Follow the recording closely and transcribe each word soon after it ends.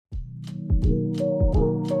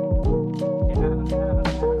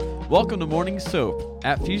Welcome to Morning Soap.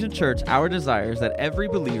 At Fusion Church, our desire is that every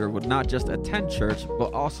believer would not just attend church,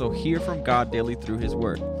 but also hear from God daily through His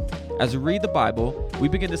Word. As we read the Bible, we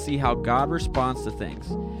begin to see how God responds to things.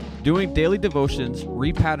 Doing daily devotions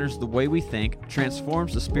repatterns the way we think,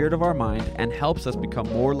 transforms the spirit of our mind, and helps us become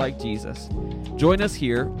more like Jesus. Join us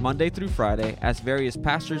here, Monday through Friday, as various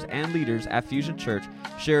pastors and leaders at Fusion Church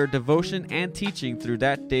share devotion and teaching through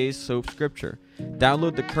that day's soap scripture.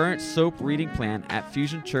 Download the current soap reading plan at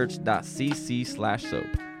fusionchurch.cc/soap.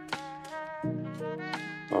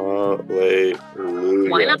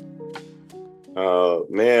 Hallelujah.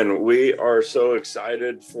 Man, we are so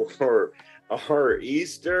excited for our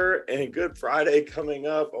Easter and Good Friday coming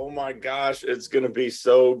up. Oh my gosh, it's going to be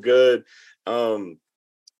so good.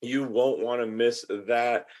 You won't want to miss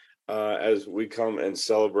that as we come and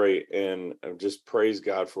celebrate and just praise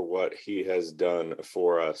God for what He has done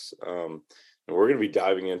for us. And we're going to be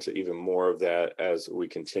diving into even more of that as we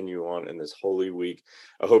continue on in this Holy Week.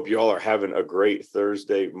 I hope you all are having a great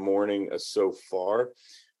Thursday morning so far.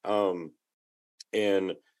 And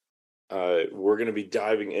we're going to be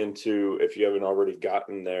diving into, if you haven't already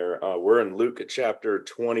gotten there, we're in Luke chapter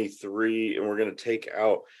 23, and we're going to take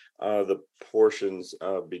out the portions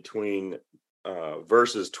between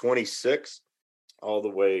verses 26 all the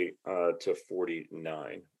way to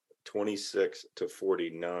 49, 26 to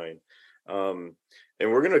 49. And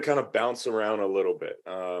we're going to kind of bounce around a little bit,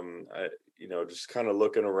 just kind of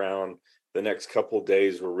looking around the next couple of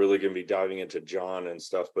days. We're really going to be diving into John and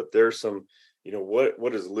stuff, but there's some,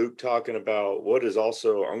 what is Luke talking about? What is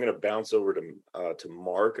also, I'm going to bounce over to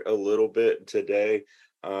Mark a little bit today.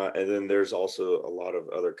 And then there's also a lot of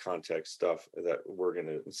other context stuff that we're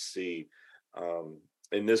going to see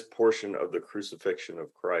in this portion of the crucifixion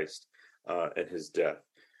of Christ and His death.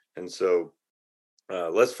 And so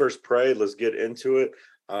let's first pray. Let's get into it.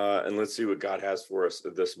 And let's see what God has for us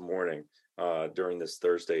this morning during this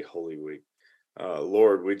Thursday Holy Week.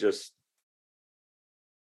 Lord, we just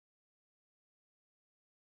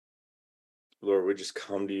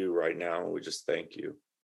come to you right now. And we just thank you.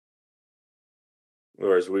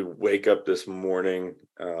 Lord, as we wake up this morning,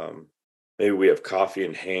 maybe we have coffee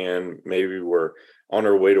in hand. Maybe we're on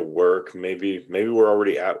our way to work. Maybe we're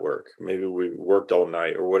already at work. Maybe we worked all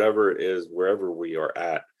night, or whatever it is, wherever we are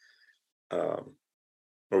at. Or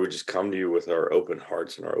we just come to you with our open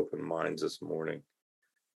hearts and our open minds this morning.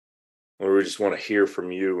 Lord, we just want to hear from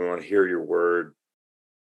you. We want to hear your word.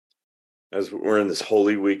 As we're in this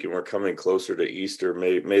Holy Week and we're coming closer to Easter,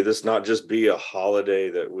 may this not just be a holiday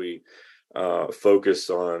that we focus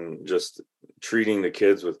on just treating the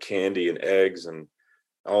kids with candy and eggs and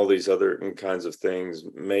all these other kinds of things.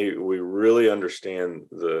 May we really understand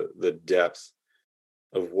the depth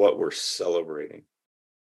of what we're celebrating.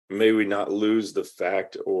 May we not lose the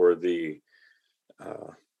fact or the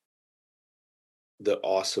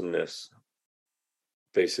awesomeness,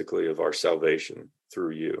 basically, of our salvation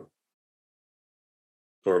through you.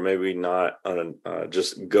 Or may we not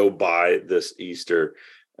just go by this Easter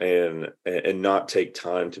and not take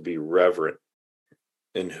time to be reverent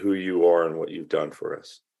in who you are and what you've done for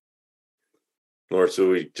us. Lord, so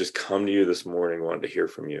we just come to you this morning, wanting to hear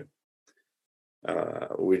from you.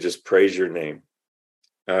 We just praise your name.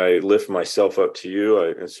 I lift myself up to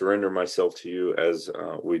you. I surrender myself to you as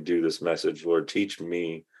we do this message. Lord, teach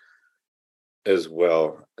me as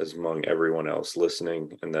well as among everyone else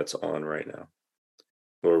listening and that's on right now.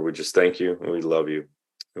 Lord, we just thank you and we love you.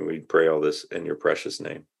 And we pray all this in your precious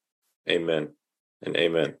name. Amen and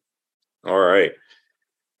amen. All right.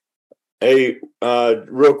 Hey,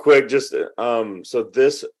 real quick, just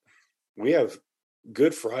we have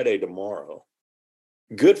Good Friday tomorrow.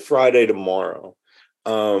 Good Friday tomorrow.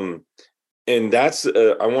 And that's,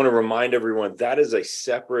 I want to remind everyone, that is a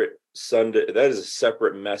separate Sunday. That is a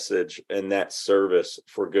separate message in that service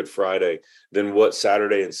for Good Friday than what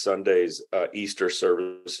Saturday and Sunday's Easter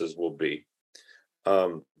services will be.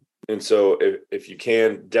 And so if you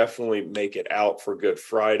can, definitely make it out for Good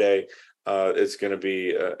Friday. It's going to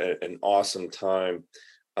be an awesome time.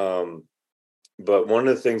 But one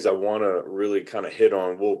of the things I want to really kind of hit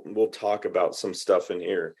on, we'll talk about some stuff in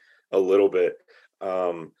here a little bit.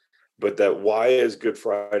 But that why is Good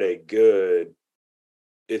Friday good?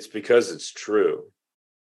 It's because it's true.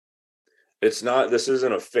 It's not, this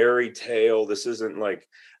isn't a fairy tale. This isn't like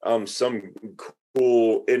some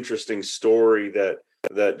cool, interesting story that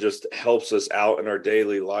just helps us out in our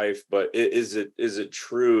daily life. But is it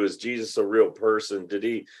true? Is Jesus a real person? Did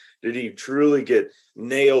he truly get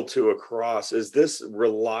nailed to a cross? Is this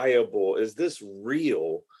reliable? Is this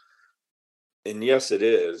real? And yes, it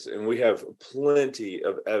is. And we have plenty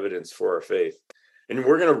of evidence for our faith. And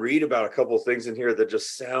we're going to read about a couple of things in here that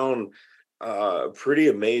just sound pretty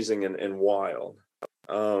amazing and wild.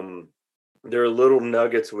 There are little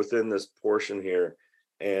nuggets within this portion here,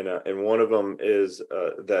 and one of them is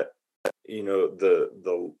that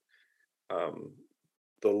the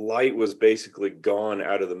light was basically gone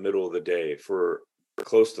out of the middle of the day for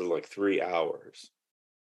close to like 3 hours,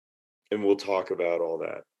 and we'll talk about all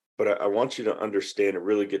that. But I want you to understand and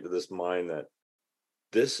really get to this mind that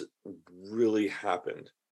this really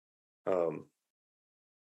happened.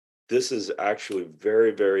 This is actually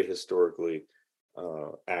very, very historically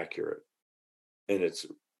accurate, and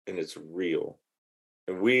it's real.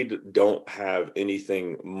 And we don't have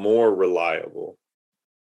anything more reliable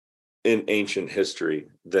in ancient history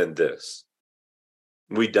than this.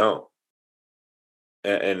 We don't.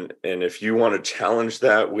 And if you want to challenge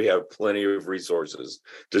that, we have plenty of resources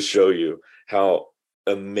to show you how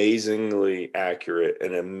amazingly accurate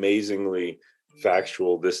and amazingly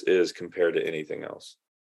factual this is compared to anything else.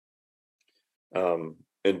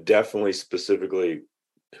 And definitely specifically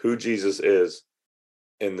who Jesus is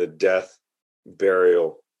in the death,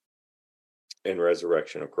 burial, and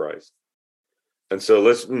resurrection of Christ. And so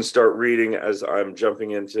let's start reading as I'm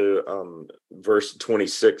jumping into verse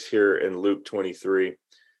 26 here in Luke 23.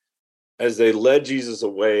 As they led Jesus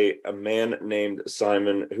away, a man named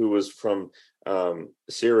Simon, who was from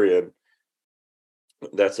Syria,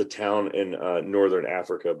 that's a town in northern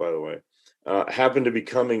Africa, by the way, happened to be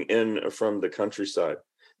coming in from the countryside.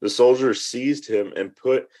 The soldiers seized him and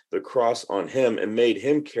put the cross on him and made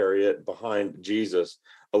him carry it behind Jesus.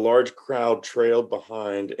 A large crowd trailed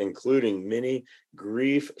behind, including many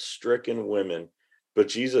grief-stricken women. But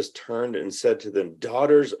Jesus turned and said to them,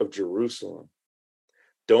 "Daughters of Jerusalem,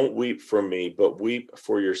 don't weep for me, but weep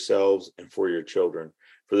for yourselves and for your children.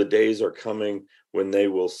 For the days are coming when they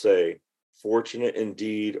will say, 'Fortunate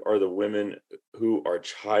indeed are the women who are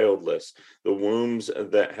childless, the wombs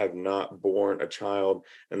that have not borne a child,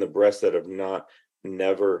 and the breasts that have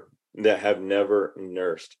never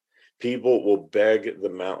nursed.' People will beg the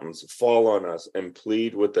mountains, 'Fall on us,' and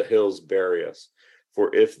plead with the hills, 'Bury us.'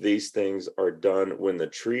 For if these things are done when the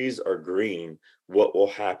trees are green, what will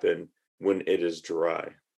happen when it is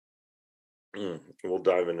dry?" We'll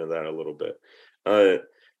dive into that a little bit.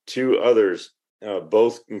 Two others,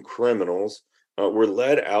 both criminals, were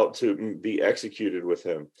led out to be executed with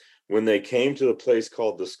him. When they came to the place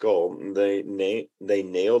called the Skull, they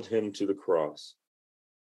nailed him to the cross.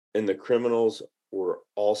 And the criminals were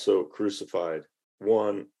also crucified,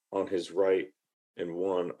 one on his right and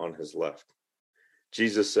one on his left.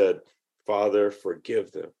 Jesus said, "Father,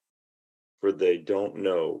 forgive them, for they don't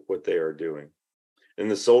know what they are doing."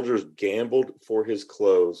 And the soldiers gambled for his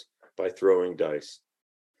clothes by throwing dice.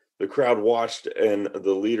 The crowd watched, and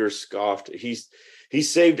the leaders scoffed. He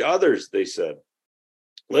saved others, they said.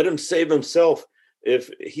 "Let him save himself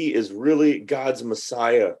if he is really God's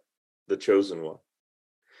Messiah, the chosen one."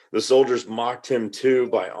 The soldiers mocked him too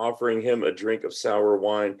by offering him a drink of sour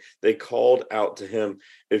wine. They called out to him,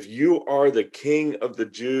 "If you are the King of the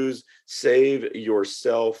Jews, save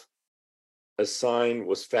yourself." A sign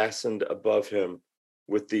was fastened above him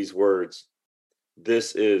with these words,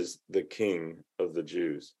 "This is the King of the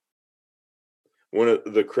Jews." One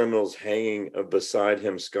of the criminals hanging beside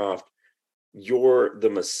him scoffed, "You're the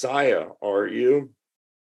Messiah, are you?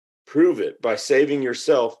 Prove it by saving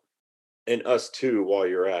yourself and us too while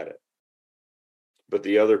you're at it." But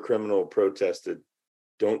the other criminal protested,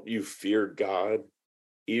 "Don't you fear God,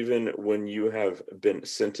 even when you have been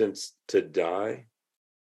sentenced to die?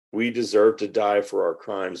 We deserve to die for our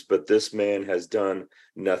crimes, but this man has done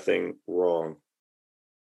nothing wrong."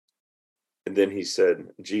 And then he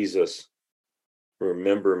said, "Jesus,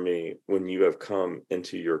 remember me when you have come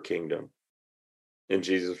into your kingdom." And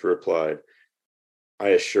Jesus replied, "I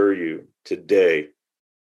assure you, today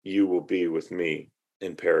you will be with me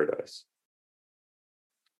in paradise."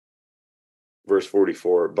 Verse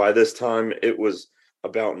 44, by this time it was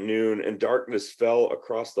about noon, and darkness fell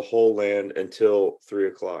across the whole land until 3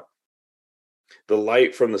 o'clock. The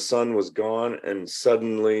light from the sun was gone, and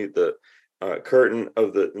suddenly the curtain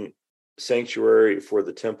of the sanctuary for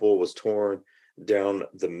the temple was torn down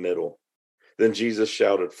the middle. Then Jesus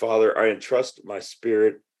shouted, "Father, I entrust my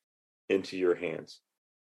spirit into your hands."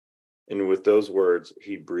 And with those words,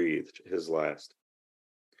 he breathed his last.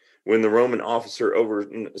 When the Roman officer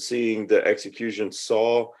overseeing the execution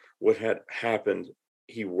saw what had happened,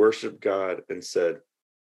 he worshiped God and said,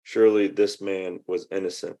 "Surely this man was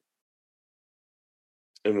innocent."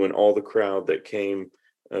 And when all the crowd that came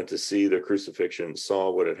to see the crucifixion saw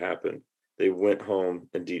what had happened, they went home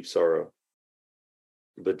in deep sorrow.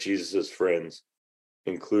 But Jesus' friends,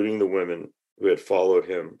 including the women who had followed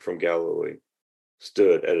him from Galilee,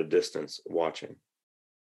 stood at a distance watching.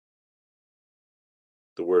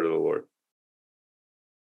 The word of the Lord.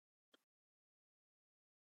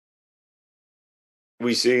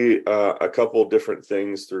 We see a couple different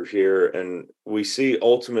things through here, and we see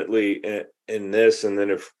ultimately in this, and then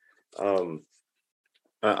if I'm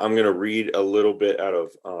going to read a little bit out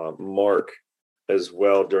of Mark as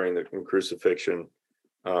well during the crucifixion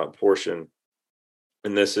portion,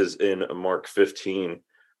 and this is in Mark 15,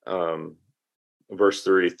 verse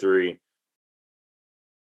 33.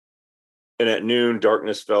 And at noon,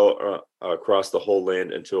 darkness fell across the whole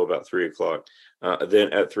land until about 3:00.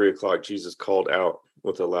 Then at 3:00, Jesus called out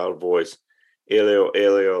with a loud voice, Elio,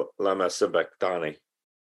 Elio, lama sabachthani,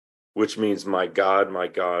 which means, my God,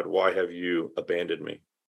 why have you abandoned me?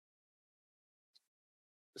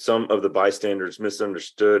 Some of the bystanders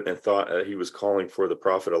misunderstood and thought he was calling for the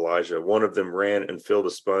prophet Elijah. One of them ran and filled a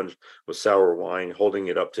sponge with sour wine, holding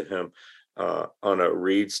it up to him on a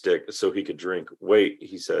reed stick so he could drink. Wait,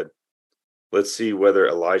 he said. Let's see whether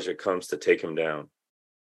Elijah comes to take him down.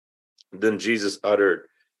 Then Jesus uttered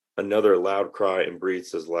another loud cry and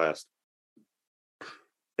breathed his last.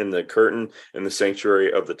 And the curtain in the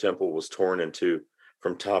sanctuary of the temple was torn in two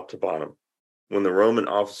from top to bottom. When the Roman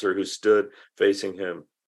officer who stood facing him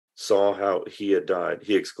saw how he had died,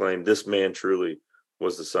 he exclaimed, "This man truly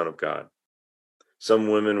was the Son of God." Some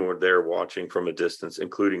women were there watching from a distance,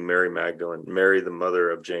 including Mary Magdalene, Mary, the mother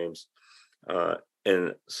of James,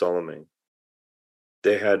 and Salome.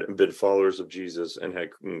 They had been followers of Jesus and had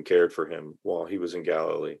cared for him while he was in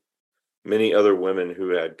Galilee. Many other women who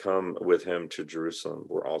had come with him to Jerusalem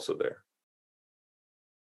were also there.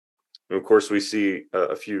 And of course, we see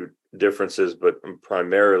a few differences, but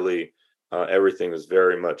primarily everything is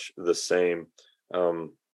very much the same.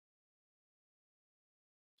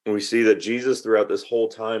 We see that Jesus throughout this whole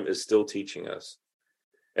time is still teaching us.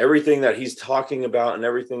 Everything that he's talking about and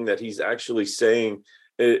everything that he's actually saying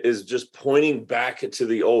is just pointing back to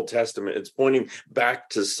the Old Testament. It's pointing back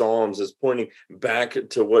to Psalms. It's pointing back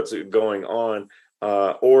to what's going on.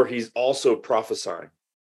 Or he's also prophesying.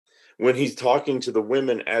 When he's talking to the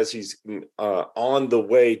women as he's on the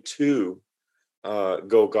way to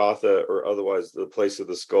Golgotha, or otherwise the place of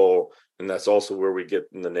the skull, and that's also where we get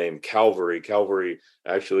the name Calvary. Calvary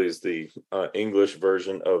actually is the English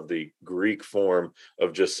version of the Greek form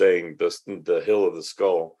of just saying the hill of the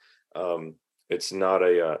skull. It's not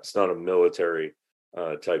a military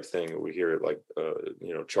type thing. We hear it like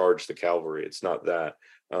charge the cavalry. It's not that.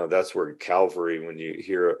 That's where Calvary, when you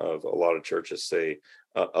hear of a lot of churches say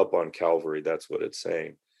up on Calvary, that's what it's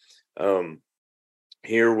saying.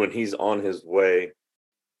 Here, when he's on his way,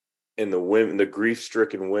 and the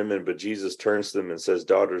grief-stricken women, but Jesus turns to them and says,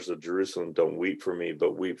 "Daughters of Jerusalem, don't weep for me,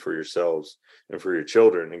 but weep for yourselves and for your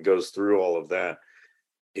children," and goes through all of that.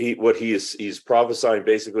 He's prophesying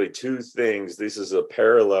basically two things. This is a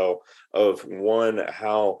parallel of one,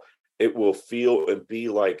 how it will feel and be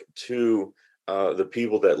like to the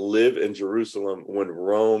people that live in Jerusalem when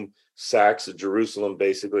Rome sacks Jerusalem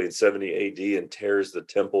basically in 70 AD and tears the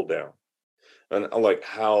temple down, and like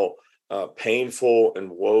how painful and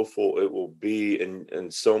woeful it will be,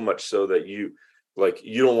 and so much so that you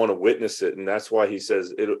don't want to witness it. And that's why he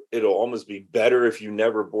says it'll almost be better if you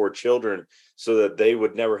never bore children, so that they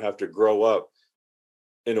would never have to grow up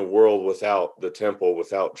in a world without the temple,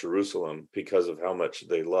 without Jerusalem, because of how much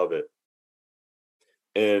they love it.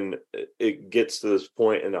 And it gets to this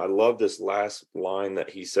point, and I love this last line that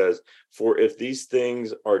he says, "For if these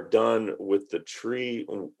things are done with the tree,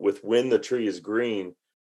 with when the tree is green,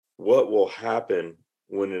 what will happen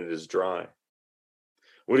when it is dry?"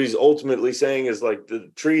 What he's ultimately saying is, like, the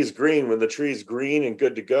tree is green. When the tree is green and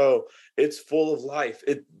good to go, it's full of life.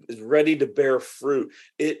 It is ready to bear fruit.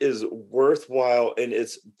 It is worthwhile, and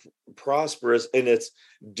it's prosperous, and it's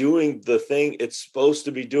doing the thing it's supposed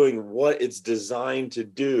to be doing, what it's designed to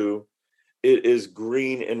do. It is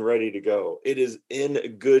green and ready to go. It is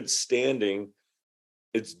in good standing.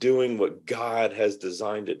 It's doing what God has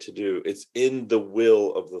designed it to do. It's in the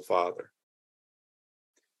will of the Father.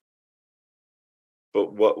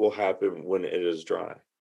 But what will happen when it is dry?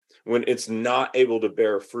 When it's not able to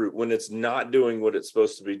bear fruit, when it's not doing what it's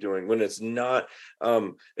supposed to be doing, when it's not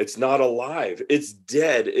alive, it's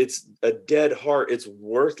dead. It's a dead heart. It's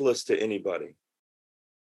worthless to anybody.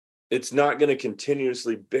 It's not going to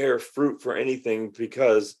continuously bear fruit for anything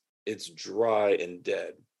because it's dry and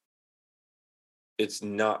dead. It's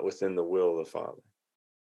not within the will of the Father.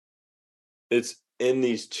 It's in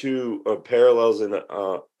these two parallels. And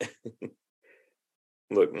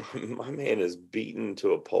look, my man is beaten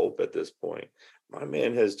to a pulp at this point. My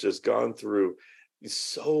man has just gone through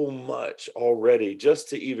so much already just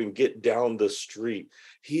to even get down the street.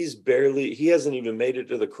 He hasn't even made it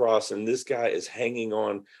to the cross, and this guy is hanging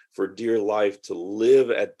on for dear life to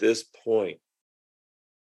live at this point,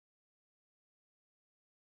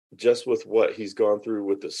 just with what he's gone through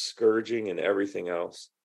with the scourging and everything else.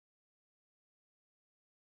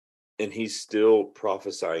 And he's still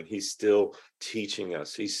prophesying, he's still teaching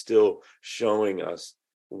us, he's still showing us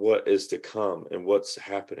what is to come and what's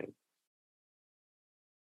happening.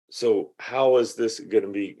 So how is this going to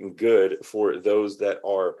be good for those that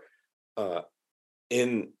are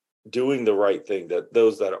in doing the right thing, that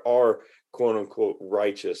those that are quote unquote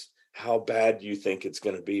righteous? How bad do you think it's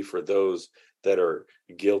going to be for those that are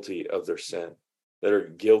guilty of their sin, that are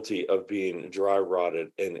guilty of being dry rotted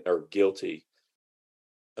and are guilty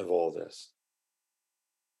of all this?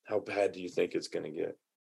 How bad do you think it's going to get?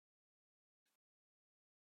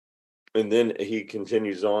 And then he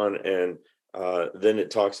continues on, and then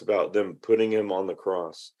it talks about them putting him on the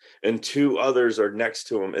cross, and two others are next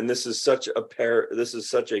to him. And this is such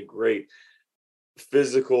a great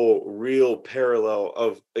physical, real parallel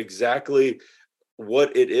of exactly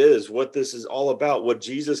what it is, what this is all about, what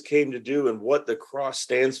Jesus came to do, and what the cross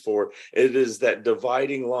stands for. It is that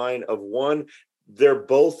dividing line of one, they're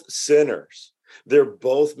both sinners. They're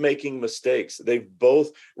both making mistakes. They've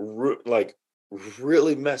both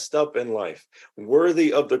really messed up in life,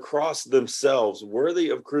 worthy of the cross themselves, worthy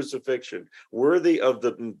of crucifixion, worthy of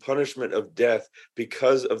the punishment of death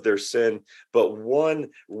because of their sin. But one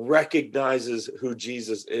recognizes who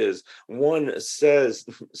Jesus is. One says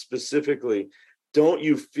specifically, don't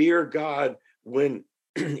you fear God when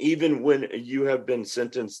even when you have been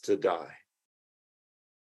sentenced to die?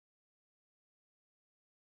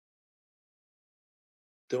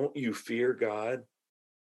 Don't you fear God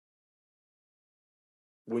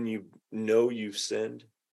when you know you've sinned?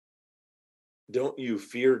 Don't you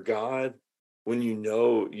fear God when you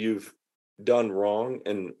know you've done wrong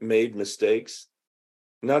and made mistakes?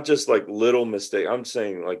 Not just like little mistake. I'm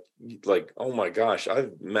saying like, oh my gosh,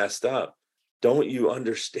 I've messed up. Don't you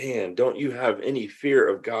understand? Don't you have any fear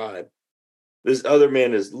of God? This other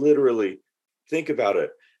man is literally, think about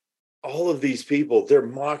it. All of these people, they're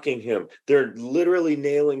mocking him. They're literally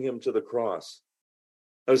nailing him to the cross.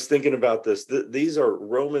 I was thinking about this. These are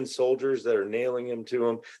Roman soldiers that are nailing him to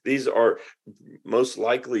him. These are most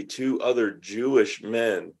likely two other Jewish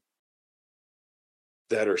men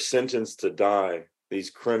that are sentenced to die, these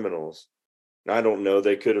criminals. I don't know,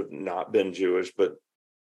 they could have not been Jewish, but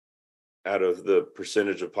out of the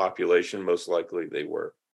percentage of population, most likely they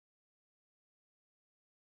were.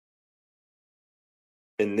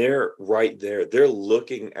 And they're right there. They're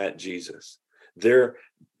looking at Jesus. They're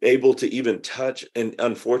able to even touch and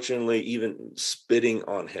unfortunately even spitting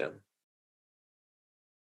on him.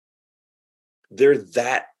 They're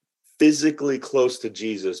that physically close to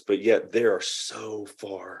Jesus, but yet they are so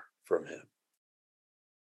far from him.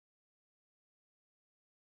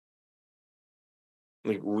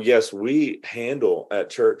 Like, yes, we handle at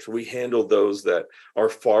church, we handle those that are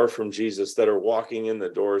far from Jesus, that are walking in the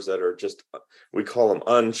doors, that are just, we call them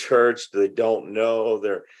unchurched. They don't know,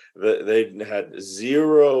 they had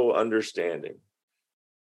zero understanding.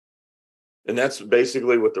 And that's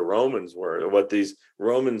basically what the Romans were, what these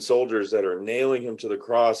Roman soldiers that are nailing him to the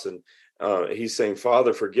cross. And he's saying,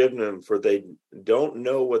 Father, forgive them, for they don't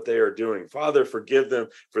know what they are doing. Father, forgive them,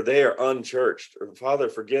 for they are unchurched. Or, Father,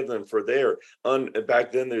 forgive them, for they are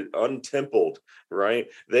back then they're untempled, right?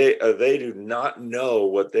 They do not know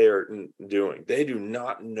what they are doing. They do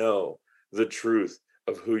not know the truth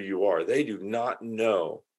of who you are. They do not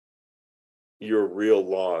know your real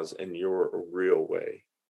laws and your real way.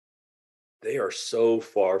 They are so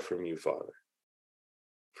far from you, Father.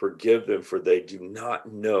 Forgive them, for they do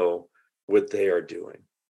not know what they are doing.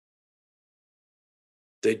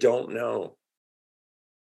 They don't know.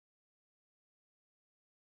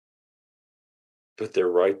 But they're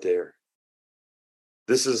right there.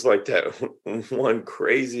 This is like that one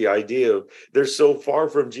crazy idea of they're so far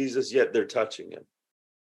from Jesus, yet they're touching him.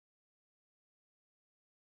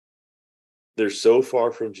 They're so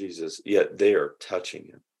far from Jesus, yet they are touching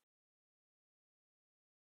him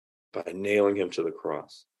by nailing him to the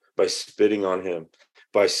cross, by spitting on him,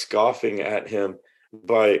 by scoffing at him,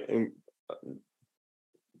 by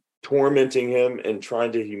tormenting him and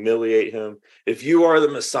trying to humiliate him. If you are the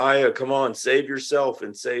Messiah, come on, save yourself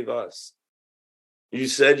and save us. You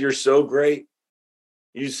said you're so great.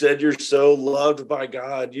 You said you're so loved by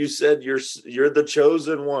God. You said you're the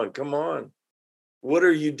chosen one. Come on. What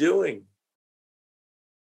are you doing?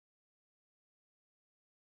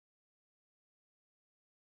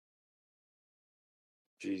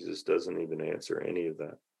 Jesus doesn't even answer any of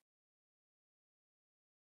that.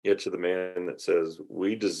 Yet to the man that says,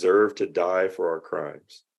 we deserve to die for our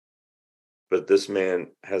crimes, but this man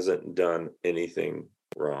hasn't done anything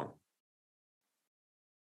wrong.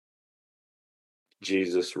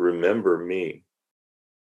 Jesus, remember me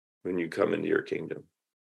when you come into your kingdom.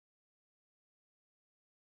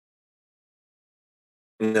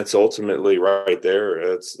 And that's ultimately right there.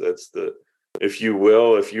 That's the, if you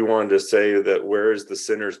will, if you wanted to say that, where is the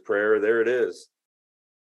sinner's prayer? There it is.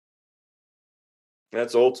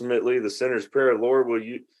 That's ultimately the sinner's prayer. Lord, will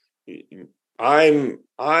you, I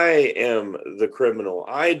am the criminal.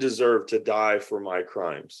 I deserve to die for my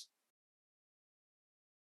crimes.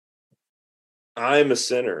 I'm a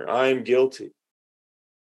sinner. I'm guilty.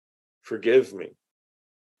 Forgive me.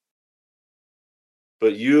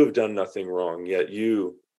 But you have done nothing wrong, yet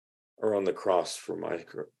you are on the cross for my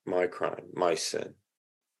crime, my sin.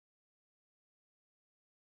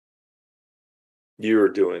 You are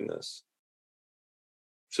doing this.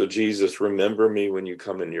 So Jesus, remember me when you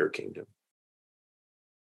come into your kingdom.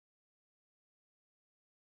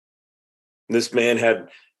 This man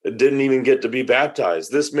didn't even get to be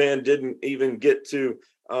baptized. This man didn't even get to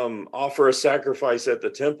offer a sacrifice at the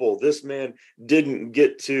temple. This man didn't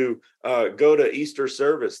get to go to Easter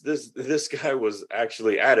service. This guy was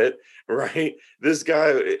actually at it, right? This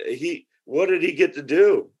guy, what did he get to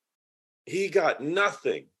do? He got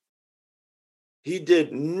nothing. He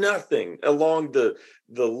did nothing along the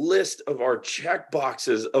list of our check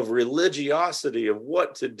boxes of religiosity of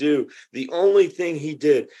what to do. The only thing he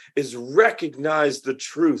did is recognize the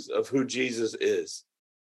truth of who Jesus is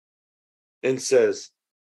and says,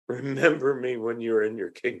 remember me when you're in your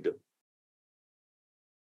kingdom.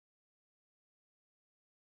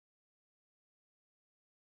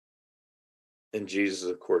 And Jesus,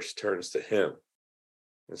 of course, turns to him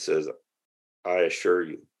and says, I assure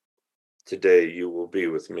you, today you will be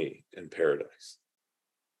with me in paradise.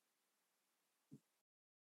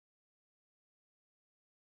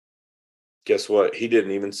 Guess what? He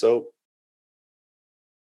didn't even soap.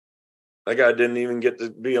 That guy didn't even get to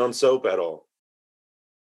be on soap at all.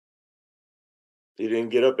 He didn't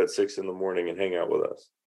get up at 6 a.m. and hang out with us.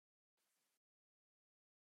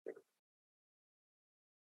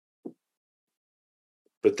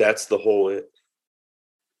 But that's the whole it.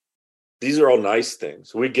 These are all nice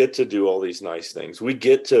things. We get to do all these nice things. We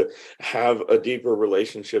get to have a deeper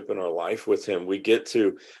relationship in our life with him. We get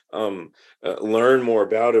to learn more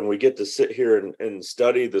about him. We get to sit here and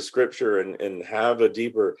study the scripture and have a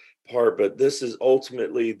deeper part. But this is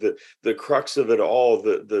ultimately the crux of it all,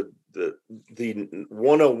 the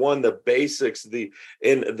 101, the basics,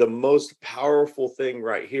 and the most powerful thing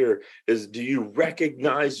right here is, do you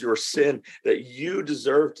recognize your sin, that you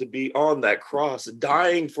deserve to be on that cross,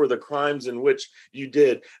 dying for the crimes in which you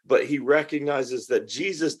did? But he recognizes that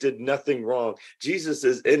Jesus did nothing wrong. Jesus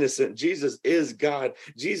is innocent. Jesus is God.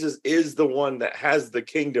 Jesus is the one that has the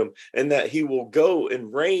kingdom, and that he will go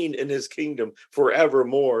and reign in his kingdom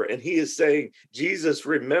forevermore. And he is saying, Jesus,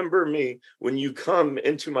 remember me when you come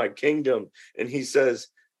into my kingdom. And he says,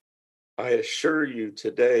 I assure you,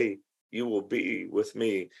 today you will be with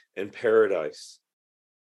me in paradise.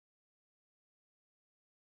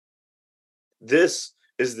 This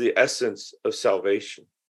is the essence of salvation.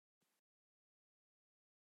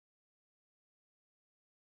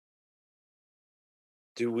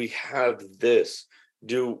 Do we have this?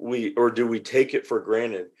 Do we take it for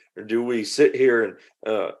granted? Or do we sit here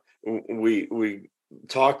and we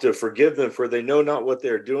talk to forgive them, for they know not what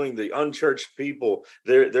they're doing? The unchurched people,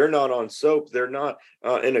 they're not on soap, they're not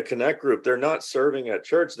in a connect group, they're not serving at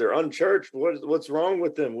church, they're unchurched. What's wrong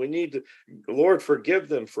with them? We need to, Lord, forgive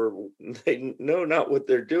them, for they know not what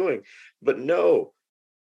they're doing. But no,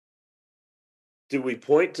 do we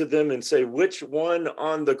point to them and say, which one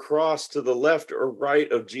on the cross to the left or right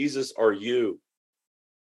of Jesus are you?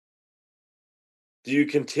 Do you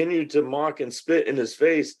continue to mock and spit in his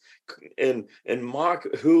face and mock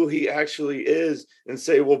who he actually is and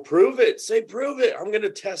say, well, prove it. Say, prove it. I'm going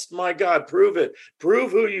to test my God. Prove it.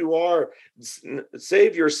 Prove who you are.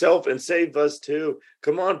 Save yourself and save us too.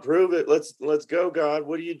 Come on, prove it. Let's go, God.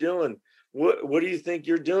 What are you doing? What do you think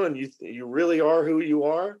you're doing? You really are who you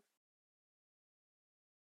are?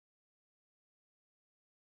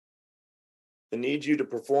 I need you to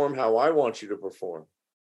perform how I want you to perform.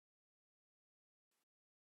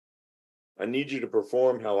 I need you to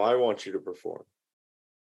perform how I want you to perform.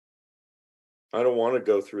 I don't want to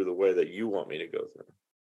go through the way that you want me to go through.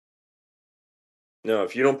 No,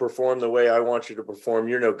 if you don't perform the way I want you to perform,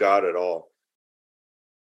 you're no God at all.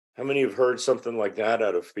 How many have heard something like that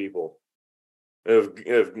out of people?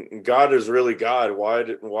 If God is really God,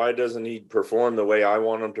 why doesn't he perform the way I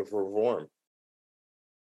want him to perform?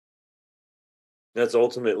 That's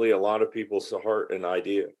ultimately a lot of people's heart and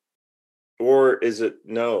idea. Or is it,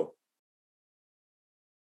 no,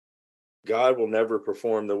 God will never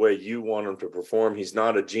perform the way you want him to perform. He's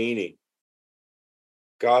not a genie.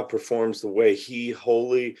 God performs the way he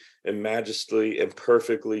wholly and majestically and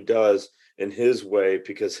perfectly does in his way,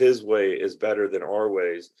 because his way is better than our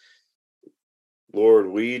ways. Lord,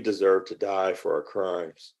 we deserve to die for our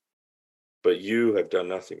crimes, but you have done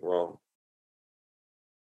nothing wrong.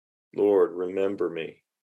 Lord, remember me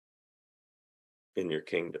in your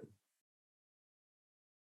kingdom.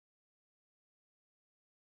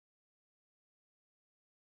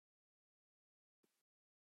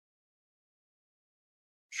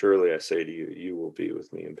 Surely I say to you, you will be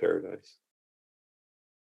with me in paradise.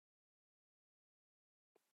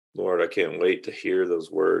 Lord, I can't wait to hear those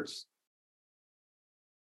words.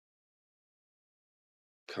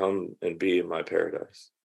 Come and be in my paradise.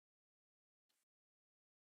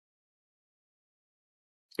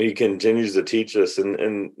 He continues to teach us.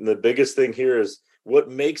 And the biggest thing here is what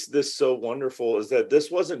makes this so wonderful is that this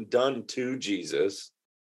wasn't done to Jesus.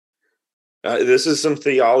 This is some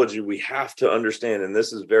theology we have to understand, and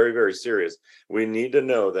this is very, very serious. We need to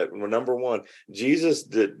know that, number one, Jesus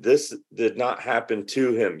did not happen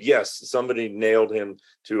to him. Yes, somebody nailed him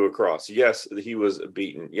to a cross. Yes, he was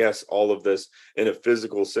beaten. Yes, all of this in a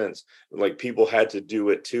physical sense, like people had to do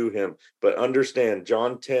it to him. But understand,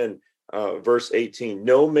 John 10, verse 18,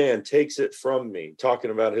 no man takes it from me, talking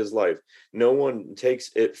about his life. No one takes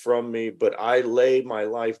it from me, but I lay my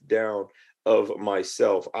life down of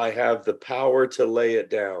myself. I have the power to lay it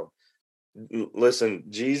down. Listen,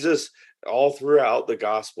 Jesus, all throughout the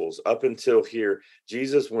Gospels up until here,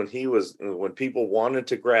 Jesus, when people wanted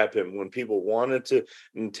to grab him, when people wanted to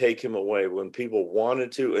take him away, when people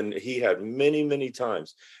wanted to, and he had many, many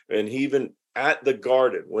times, and he even at the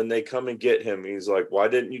garden, when they come and get him, he's like, why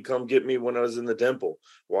didn't you come get me when I was in the temple?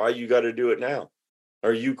 Why you got to do it now?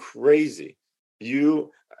 Are you crazy?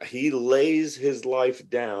 He lays his life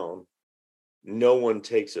down. No one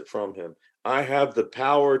takes it from him. I have the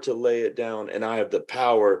power to lay it down, and I have the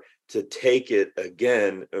power to take it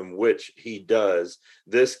again, in which he does.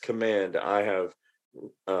 This command I have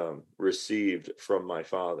received from my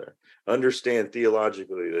Father. Understand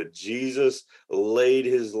theologically that Jesus laid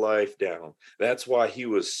his life down. That's why he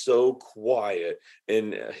was so quiet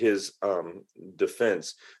in his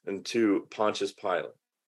defense and to Pontius Pilate.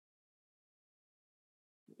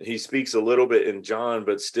 He speaks a little bit in John,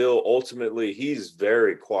 but still ultimately he's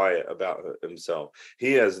very quiet about himself.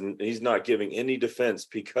 He's not giving any defense,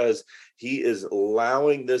 because he is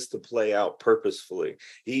allowing this to play out purposefully.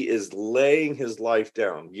 He is laying his life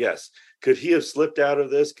down. Yes. Could he have slipped out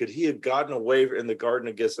of this? Could he have gotten away in the Garden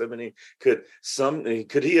of Gethsemane? Could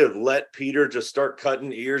he have let Peter just start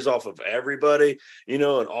cutting ears off of everybody, and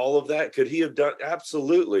all of that? Could he have done?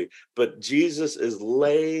 Absolutely. But Jesus is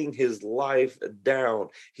laying his life down.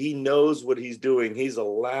 He knows what he's doing. He's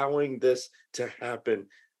allowing this to happen.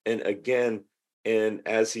 And again, and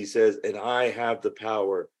as he says, and I have the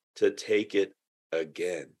power to take it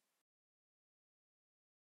again.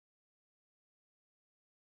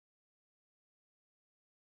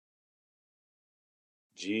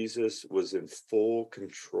 Jesus was in full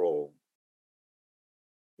control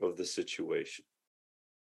of the situation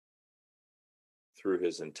through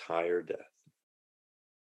his entire death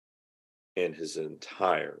and his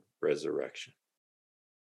entire resurrection.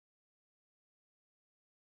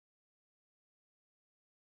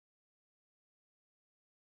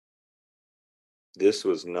 This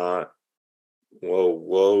was not,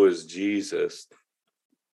 woe is Jesus,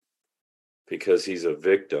 because he's a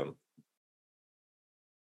victim.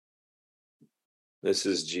 This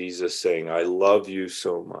is Jesus saying, I love you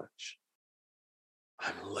so much.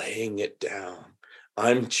 I'm laying it down.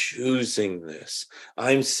 I'm choosing this.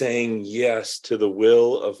 I'm saying yes to the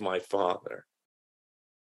will of my Father.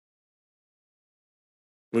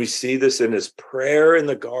 We see this in his prayer in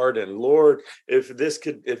the garden. Lord,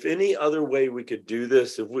 if any other way we could do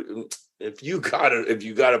this, if you got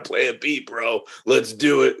a plan B, bro, let's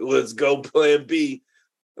do it. Let's go plan B.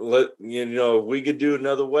 We could do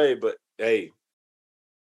another way, but hey,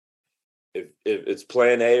 if it's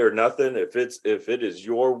plan A or nothing, if it is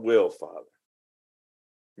your will, Father,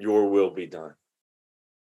 your will be done.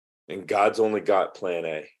 And God's only got plan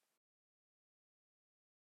A.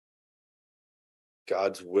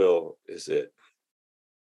 God's will is it.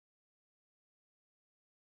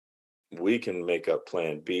 We can make up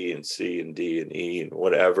plan B and C and D and E and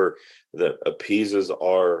whatever that appeases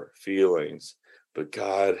our feelings. But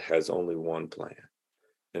God has only one plan,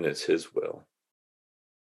 and it's his will.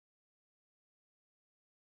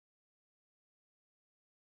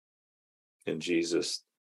 And Jesus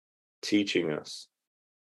teaching us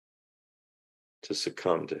to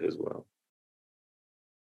succumb to his will.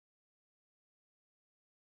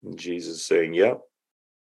 And Jesus saying, yep,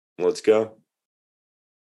 let's go.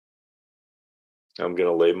 I'm going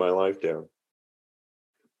to lay my life down.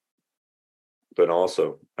 But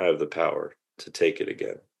also, I have the power to take it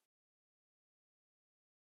again.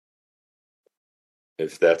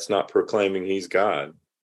 If that's not proclaiming he's God,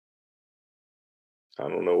 I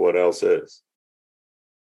don't know what else is.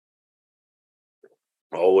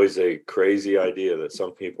 Always a crazy idea that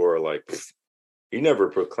some people are like, you never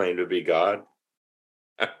proclaimed to be God.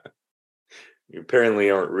 You apparently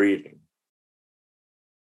aren't reading.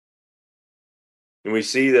 And we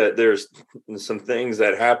see that there's some things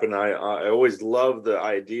that happen. I always love the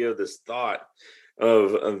idea, this thought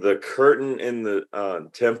of the curtain in the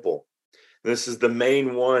temple. This is the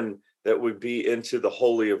main one that would be into the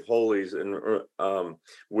Holy of Holies, and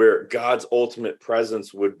where God's ultimate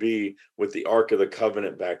presence would be with the Ark of the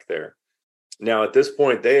Covenant back there. Now, at this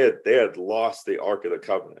point, they had lost the Ark of the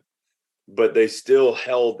Covenant, but they still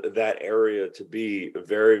held that area to be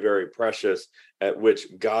very, very precious, at which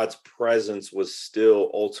God's presence was still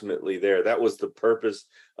ultimately there. That was the purpose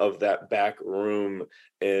of that back room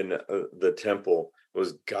in the temple,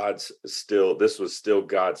 was this was still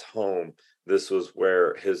God's home. This was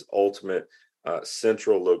where his ultimate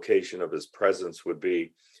central location of his presence would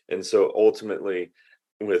be. And so ultimately,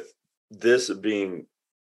 with this being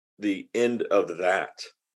the end of that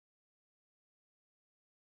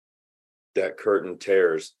curtain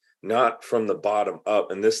tears, not from the bottom up.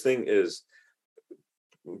 And this thing is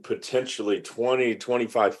potentially 20,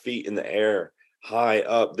 25 feet in the air, high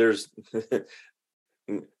up. There's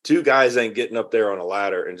two guys ain't getting up there on a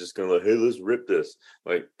ladder and just gonna hey, let's rip this.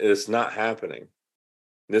 Like, it's not happening.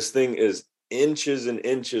 This thing is inches and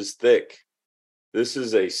inches thick. This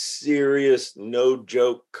is a serious, no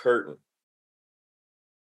joke curtain.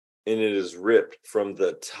 And it is ripped from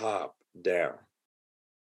the top down,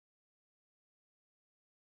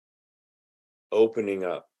 opening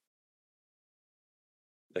up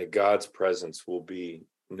that God's presence will be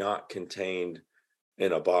not contained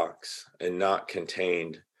in a box and not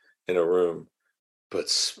contained in a room, but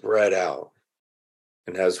spread out.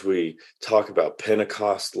 And as we talk about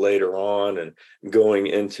Pentecost later on and going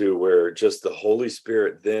into where just the Holy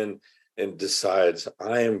Spirit then and decides,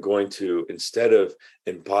 I am going to, instead of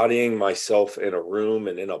embodying myself in a room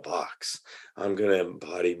and in a box, I'm going to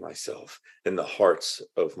embody myself in the hearts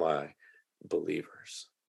of my believers.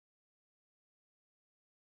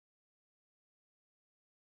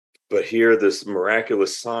 But here, this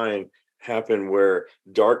miraculous sign happened where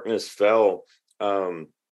darkness fell. And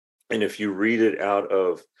if you read it out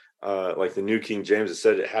of like the New King James, it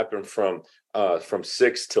said it happened from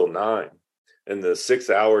 6 till 9, and the 6th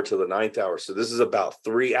hour to the 9th hour. So this is about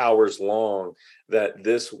 3 hours long that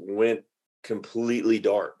this went completely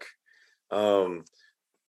dark. That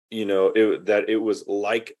it was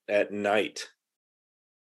like at night.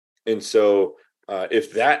 And so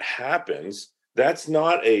if that happens, that's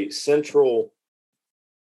not a central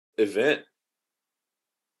event,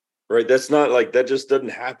 right? That's not like, that just doesn't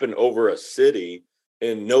happen over a city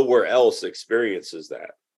and nowhere else experiences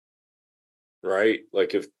that, right?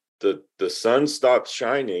 Like, if the sun stops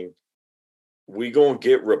shining, we gonna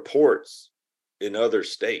get reports in other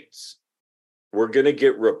states. We're gonna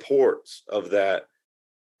get reports of that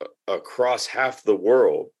across half the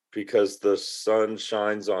world, because the sun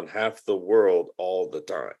shines on half the world all the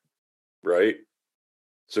time, right?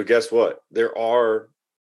 So guess what? There are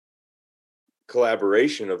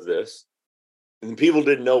collaboration of this, and people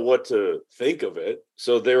didn't know what to think of it.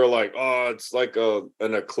 So they were like, oh, it's like an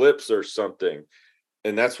eclipse or something.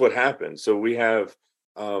 And that's what happened. So we have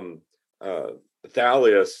Thalius.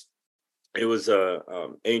 It was a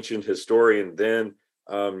ancient historian then.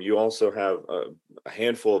 You also have a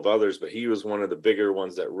handful of others, but he was one of the bigger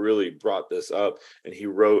ones that really brought this up. And he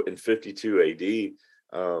wrote in 52 AD.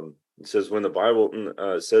 It says, when the Bible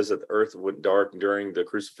says that the earth went dark during the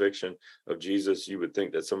crucifixion of Jesus, you would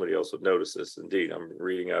think that somebody else would notice this. Indeed, I'm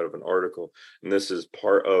reading out of an article, and this is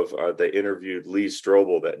part of, they interviewed Lee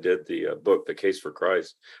Strobel that did the book, The Case for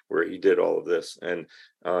Christ, where he did all of this. And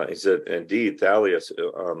he said, indeed, Thalius,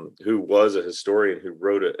 who was a historian who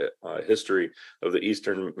wrote a history of the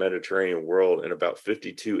Eastern Mediterranean world in about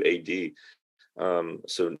 52 AD,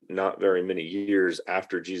 So not very many years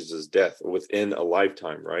after Jesus' death, within a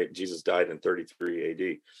lifetime, right? Jesus died in 33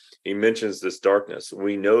 AD. He mentions this darkness.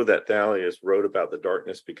 We know that Thalius wrote about the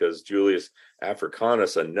darkness because Julius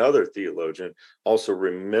Africanus, another theologian, also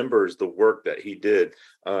remembers the work that he did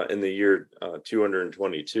in the year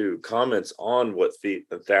 222, comments on what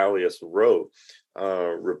Thalius wrote,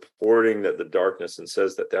 reporting that the darkness, and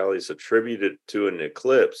says that Thalius attributed it to an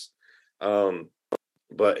eclipse.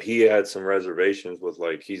 But he had some reservations with,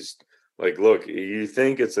 like, he's like, look, you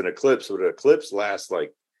think it's an eclipse, but an eclipse lasts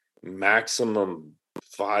like maximum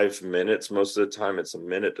 5 minutes. Most of the time it's a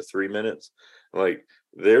minute to 3 minutes. Like,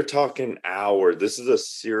 they're talking hour. This is a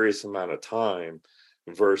serious amount of time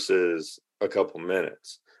versus a couple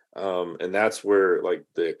minutes. And that's where, like,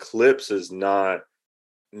 the eclipse is not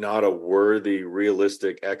a worthy,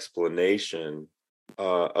 realistic explanation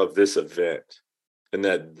of this event. And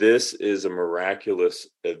that this is a miraculous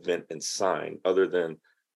event and sign other than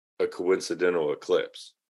a coincidental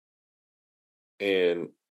eclipse. And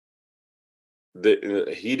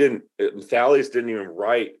Thales didn't even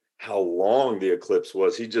write how long the eclipse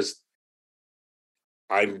was.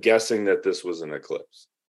 I'm guessing that this was an eclipse.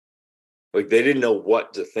 Like, they didn't know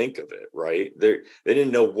what to think of it, right? They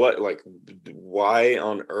didn't know why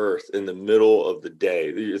on earth in the middle of the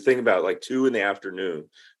day. You think about, like, 2 p.m,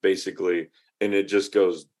 basically, and it just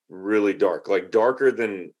goes really dark, like darker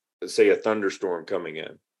than, say, a thunderstorm coming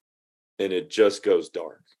in, and it just goes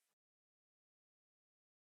dark.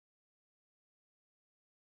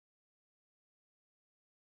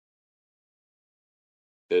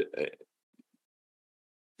 It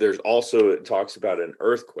talks about an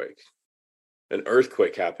earthquake. An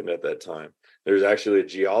earthquake happened at that time. There's actually a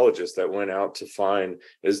geologist that went out to find,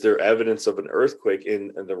 is there evidence of an earthquake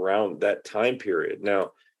in and around that time period?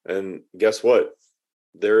 Now, and guess what?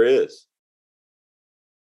 There is.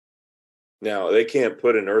 Now, they can't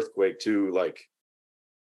put an earthquake to, like,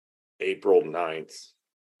 April 9th,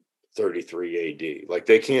 33 AD. Like,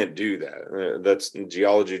 they can't do that. That's,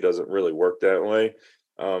 geology doesn't really work that way.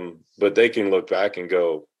 But they can look back and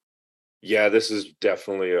go, yeah, this is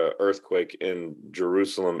definitely an earthquake in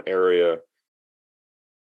Jerusalem area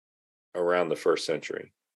around the 1st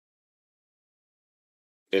century.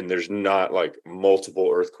 And there's not, like, multiple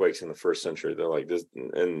earthquakes in the 1st century. They're like this,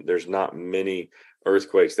 and there's not many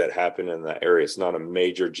earthquakes that happen in that area. It's not a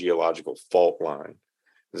major geological fault line.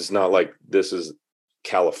 It's not like this is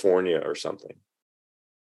California or something.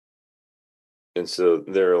 And so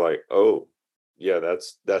they're like, oh, yeah,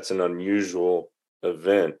 that's an unusual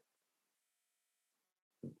event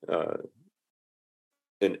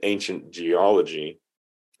in ancient geology,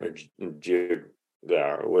 or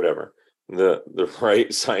whatever the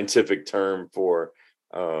right scientific term for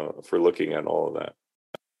looking at all of that.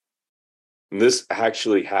 And this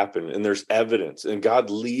actually happened, and there's evidence, and God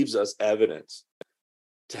leaves us evidence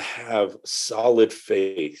to have solid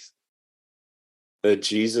faith that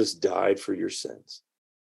Jesus died for your sins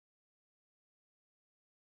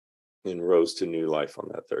and rose to new life on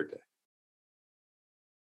that 3rd day.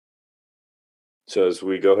 So as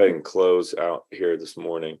we go ahead and close out here this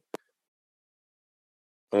morning,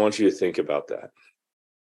 I want you to think about that.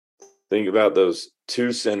 Think about those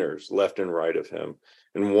 2 sinners left and right of him,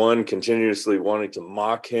 and one continuously wanting to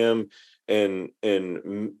mock him and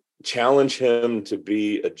challenge him to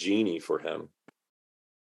be a genie for him.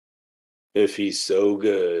 If he's so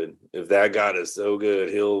good, if that God is so good,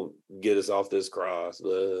 he'll get us off this cross.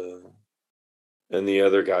 And the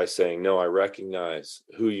other guy saying, no, I recognize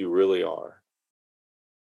who you really are.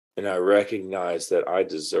 And I recognize that I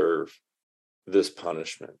deserve this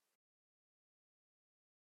punishment.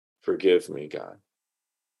 Forgive me, God.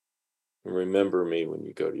 And remember me when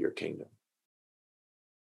you go to your kingdom.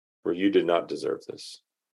 For you did not deserve this.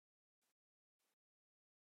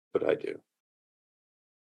 But I do.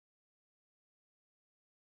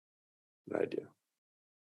 And I do.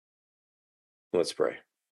 Let's pray.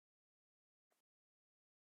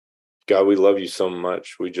 God, we love you so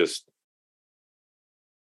much. We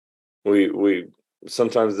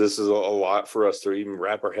sometimes this is a lot for us to even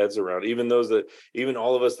wrap our heads around. Even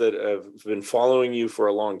all of us that have been following you for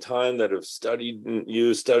a long time, that have studied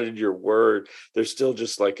your word, there's still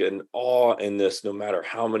just like an awe in this. No matter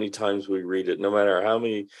how many times we read it, no matter how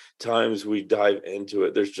many times we dive into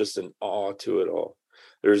it, there's just an awe to it all.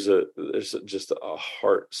 There's just a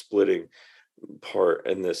heart splitting part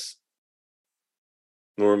in this.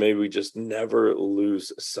 Nor may we just never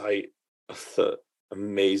lose sight of the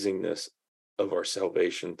amazingness of our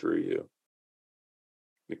salvation through you,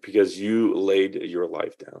 because you laid your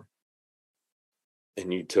life down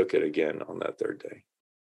and you took it again on that 3rd day.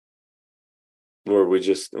 Lord, we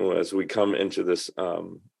just, as we come into this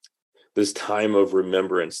time of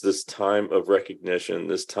remembrance, this time of recognition,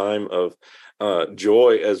 this time of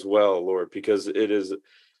joy as well, Lord, because it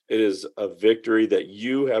is a victory that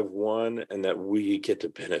you have won and that we get to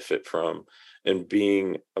benefit from in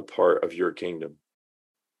being a part of your kingdom.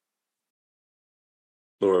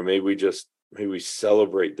 Lord, may we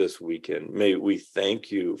celebrate this weekend. May we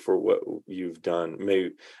thank you for what you've done. May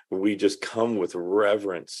we just come with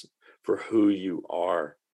reverence for who you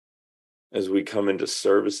are. As we come into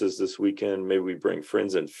services this weekend, may we bring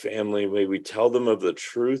friends and family. May we tell them of the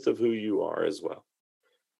truth of who you are as well.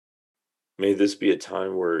 May this be a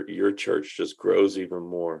time where your church just grows even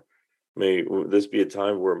more. May this be a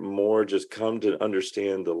time where more just come to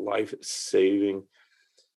understand the life-savingness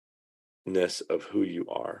of who you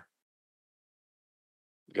are.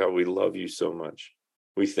 God, we love you so much.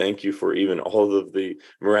 We thank you for even all of the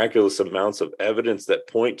miraculous amounts of evidence that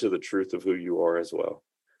point to the truth of who you are as well.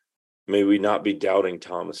 May we not be doubting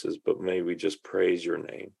Thomases, but may we just praise your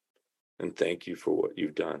name and thank you for what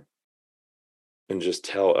you've done. And just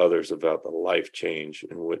tell others about the life change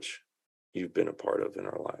in which you've been a part of in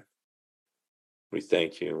our life. We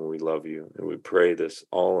thank you and we love you. And we pray this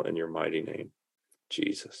all in your mighty name,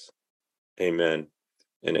 Jesus. Amen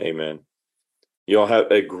and amen. You all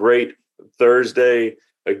have a great Thursday.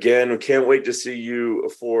 Again, we can't wait to see you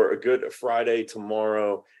for a Good Friday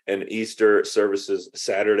tomorrow and Easter services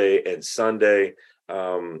Saturday and Sunday.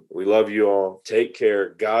 We love you all. Take care.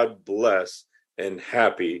 God bless and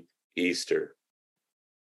happy Easter.